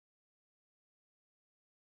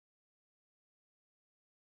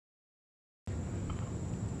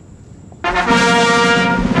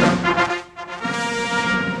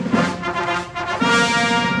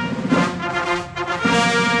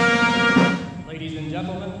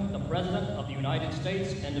the President of the United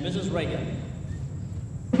States and to Mrs. Reagan.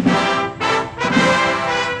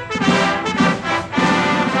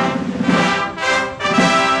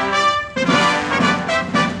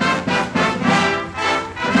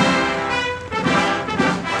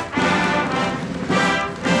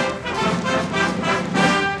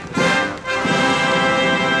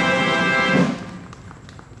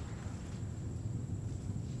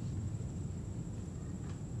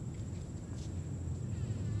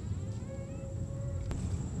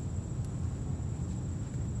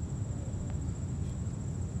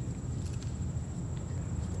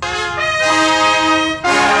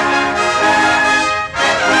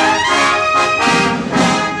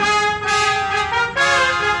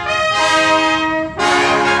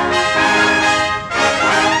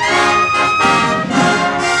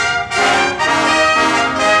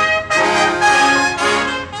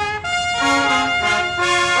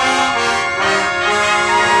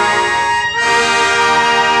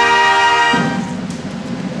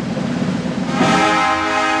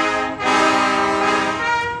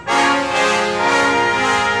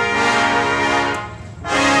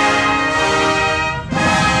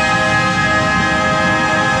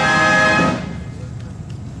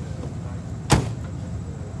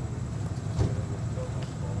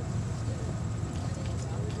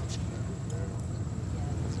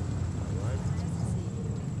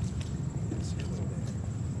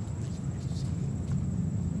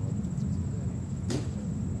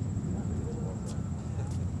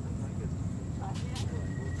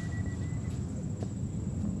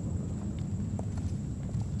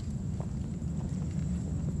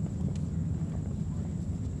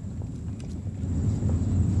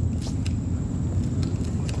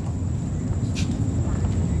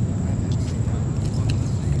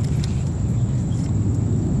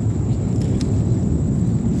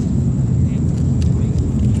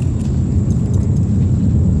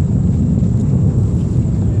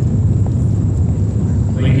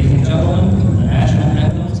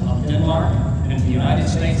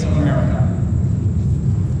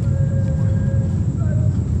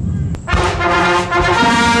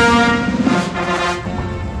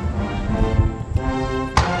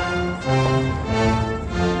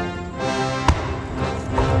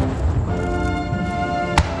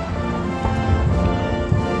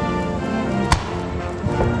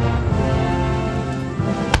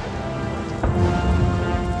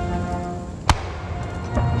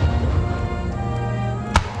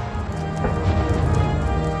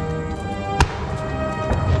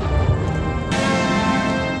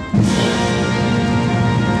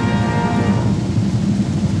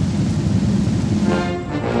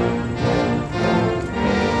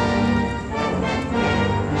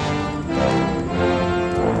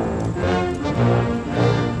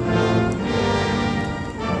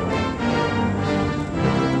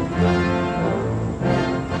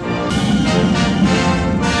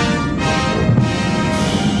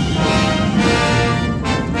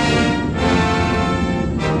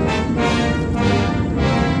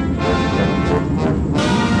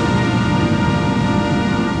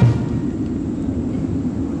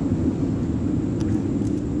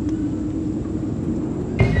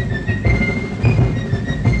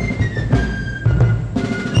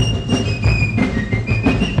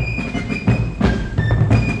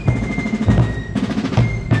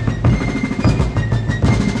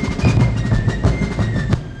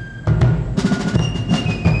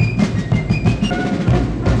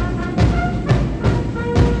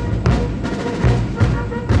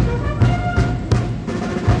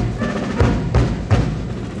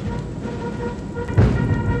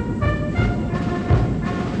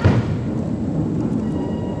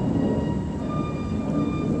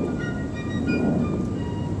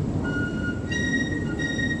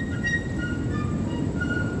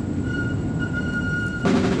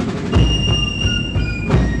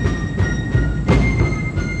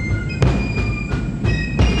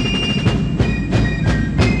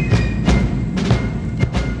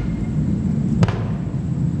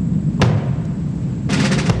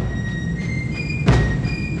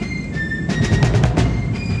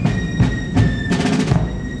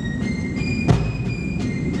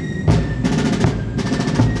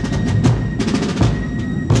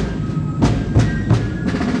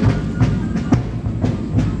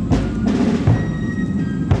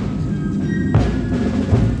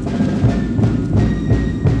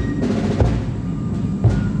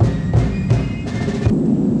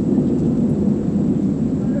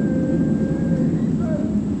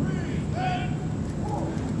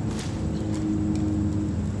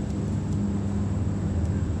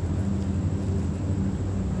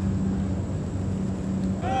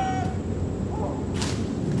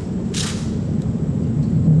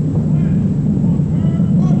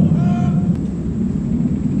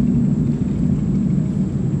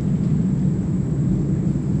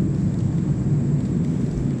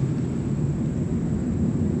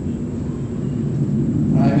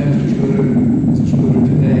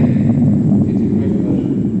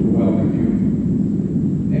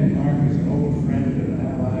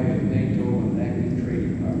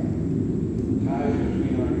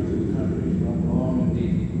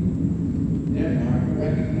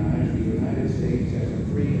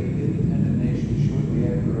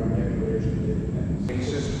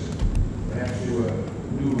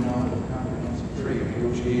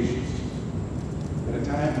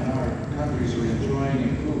 time when our countries are enjoying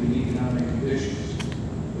improving economic conditions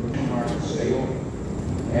for the market stable,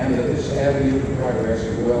 and that this avenue of progress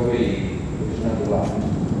and well-being is not blocked.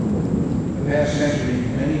 In the past century,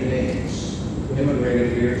 many nations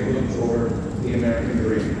immigrated here to look for the American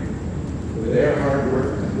dream. With their hard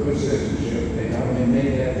work and good citizenship, they not only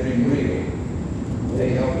made that dream real, they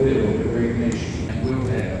helped build a great nation. And we'll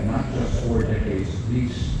have not just 4 decades of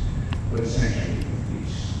peace, but a century of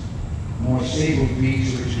peace. More stable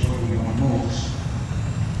peace, which is what we want most.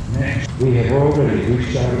 Next, we have already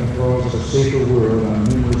reached out in the cause of a safer world on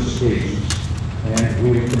numerous occasions, and we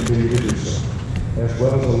will continue to do so, as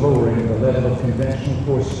well as a lowering of the level of conventional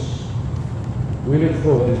forces. We look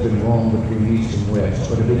forward has been wrong between East and West,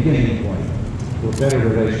 but a beginning point for better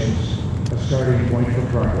relations, a starting point for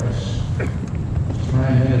progress.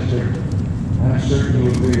 Prime Minister, I'm certain you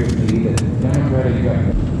agree with me that democratic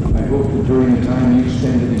government, I hope that during the time you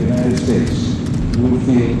spend in the United States, you will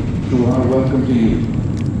feel, through our welcome to you,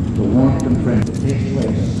 the warmth and friendship that takes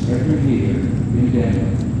place every year in Denver.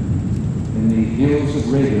 In the hills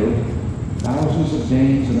of Reagan, thousands of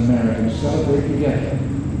Danes and Americans celebrate together,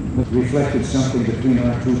 but reflected something between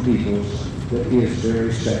our two peoples that is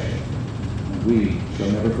very special, and we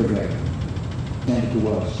shall never forget it. And to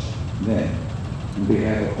us, then, on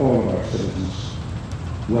behalf of all of our citizens,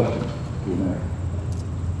 welcome to America.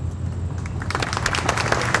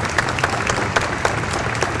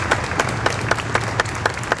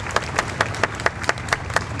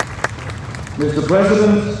 Mr.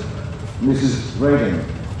 President, Mrs. Reagan,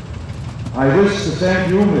 I wish to thank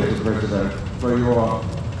you, Mr. President, for your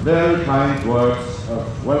very kind words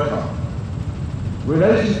of welcome.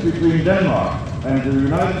 Relations between Denmark and the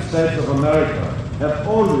United States of America have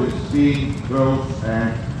always been close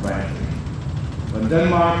and friendly. When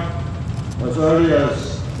Denmark, as early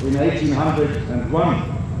as in 1801,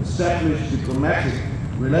 established diplomatic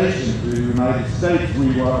relations with the United States,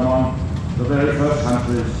 we were among the very first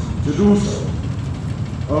countries to do so.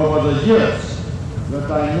 Over the years, the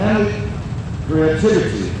dynamic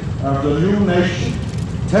creativity of the new nation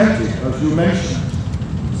tempted, as you mentioned,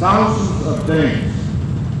 thousands of Danes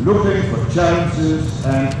looking for challenges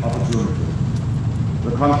and opportunities.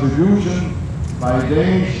 The contribution by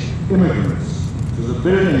Danish immigrants to the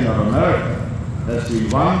building of America has been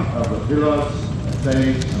one of the pillars of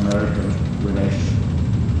Danish-American relations.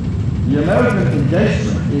 The American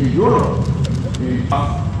engagement in Europe in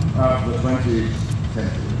half of the 20th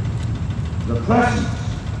century. The presence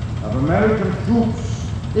of American troops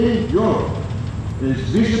in Europe is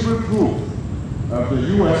visible proof of the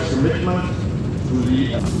U.S. commitment to the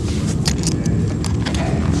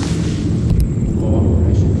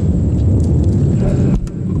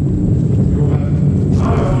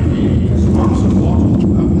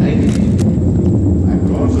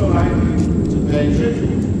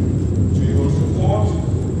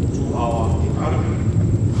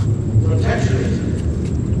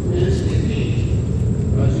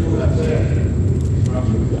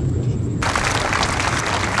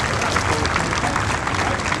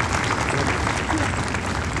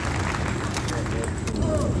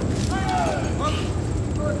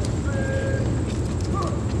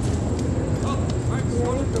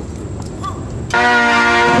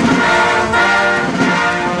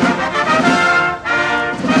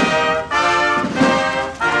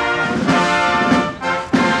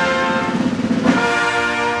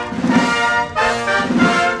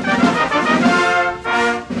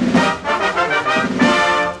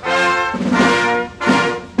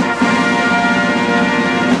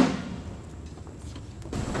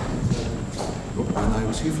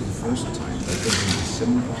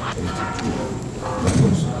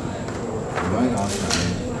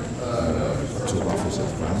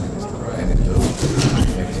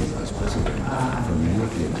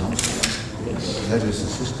That is the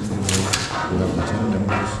system you have the 10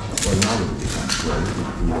 members, well now it becomes 12,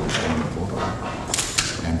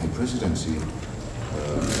 and the presidency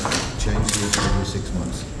changes every 6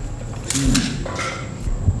 months.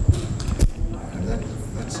 And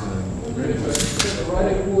that's very interesting.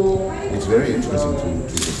 It's very interesting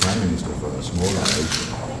to the Prime Minister for a smaller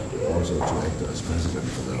nation also to act as president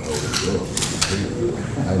for the whole world.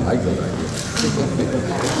 I like that idea.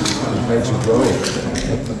 It makes you grow.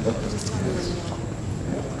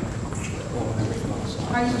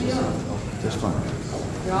 How are you feeling? Just fine.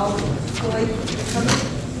 You're all fully covered?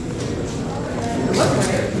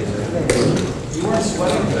 You weren't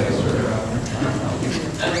sweating today, sir.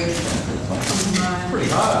 Pretty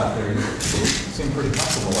hot out there. You seem pretty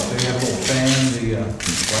comfortable out there. You have a little fan, the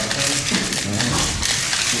black fan.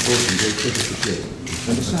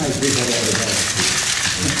 And besides, we have all the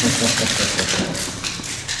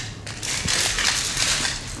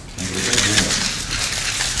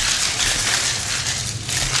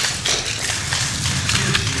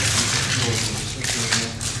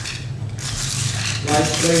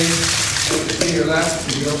To your left,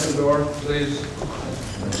 to the open door, please.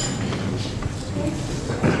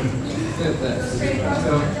 Sit there.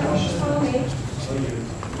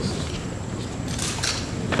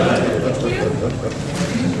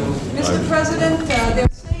 Mr. President, they're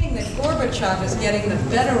saying that Gorbachev is getting the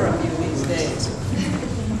better of you these days.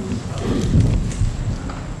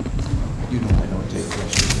 You know I don't take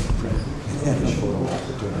questions from the press.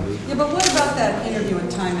 Yeah, but what about that interview in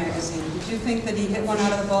Time magazine? Did you think that he hit one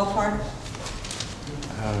out of the ballpark?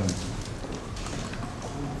 I'm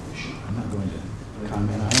not going to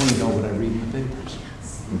comment. I only know what I read in the papers.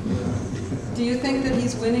 Do you think that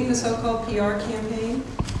he's winning the so-called PR campaign?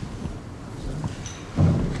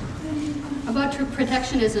 About your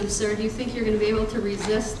protectionism, sir, do you think you're going to be able to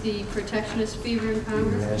resist the protectionist fever in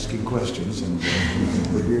Congress? You're asking questions, and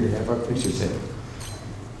we're here to have our pictures taken.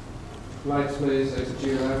 Lights, please. Exit to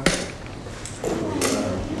your left.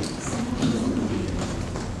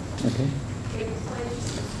 Okay.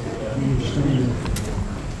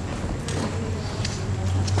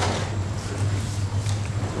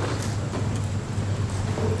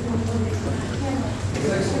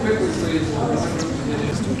 Next, quickly, please.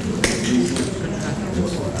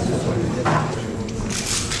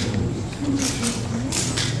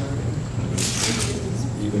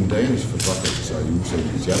 Even Danish photographers are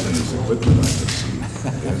using Japanese equipment, I can see.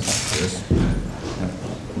 Yes, yes.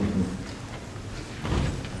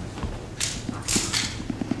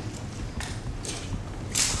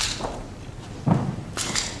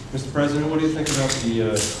 Mr. President, what do you think about the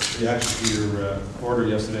reaction to your order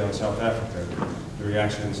yesterday on South Africa, the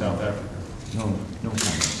reaction in South Africa? No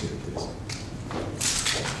comments here, please.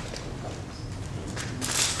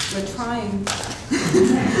 We're trying.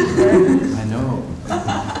 I know.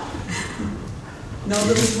 No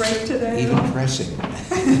little break today? Even pressing.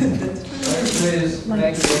 Please.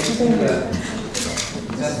 Thank you.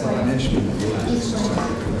 That's all.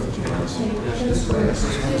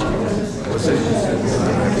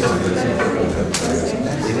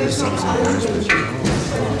 It is something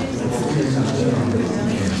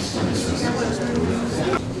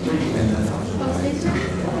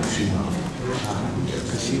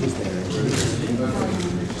because she was there.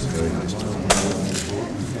 She's very nice to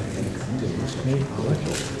me.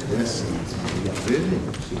 Yes. Really?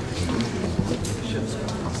 She's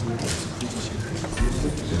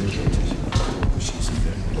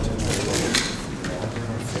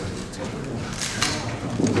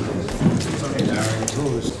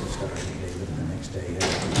told us to start David, and the next day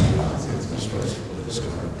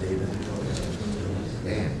start David.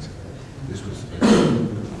 And this was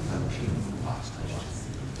lost.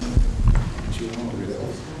 She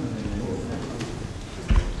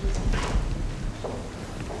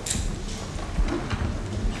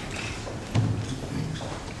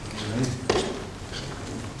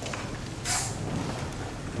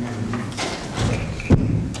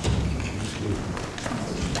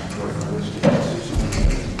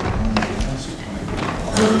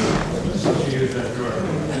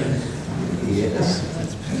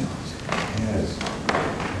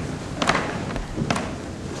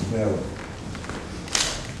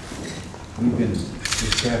we've been just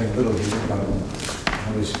chatting a little here about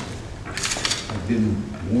I've been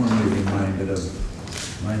warmly reminded of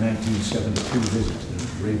my 1972 visit to the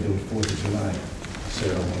Rayville 4th of July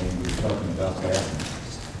ceremony. We were talking about that, and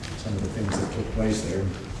some of the things that took place there,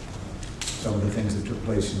 some of the things that took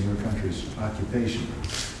place in your country's occupation.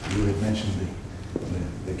 You had mentioned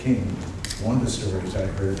the king. One of the stories I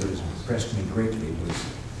heard that has impressed me greatly was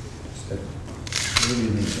that early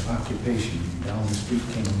in his occupation, down the street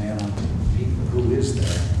came a man on people, who is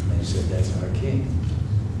that? And they said, that's our king.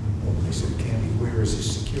 Well, they said, Candy, where is his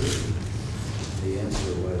security? The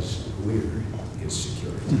answer was, we're his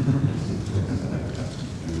security.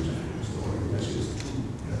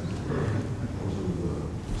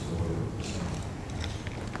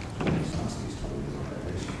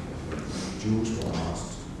 Jews were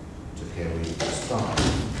asked to carry the star.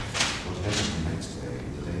 What happened the next day?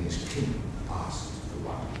 The Danish king asked the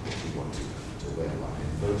one if he wanted to wear one in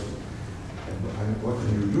person. And what can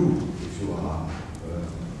you do if you are?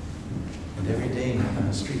 And every Dane on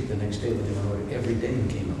the street the next day when they went over, every Dane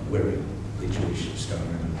came up wearing the Jewish star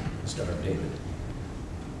and the Star of David.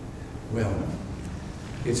 Well,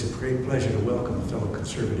 it's a great pleasure to welcome a fellow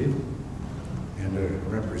conservative and a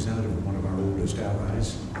representative of one of our oldest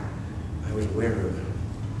allies. I was aware of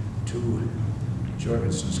two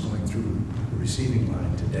Jorgensens going through the receiving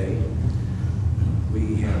line today.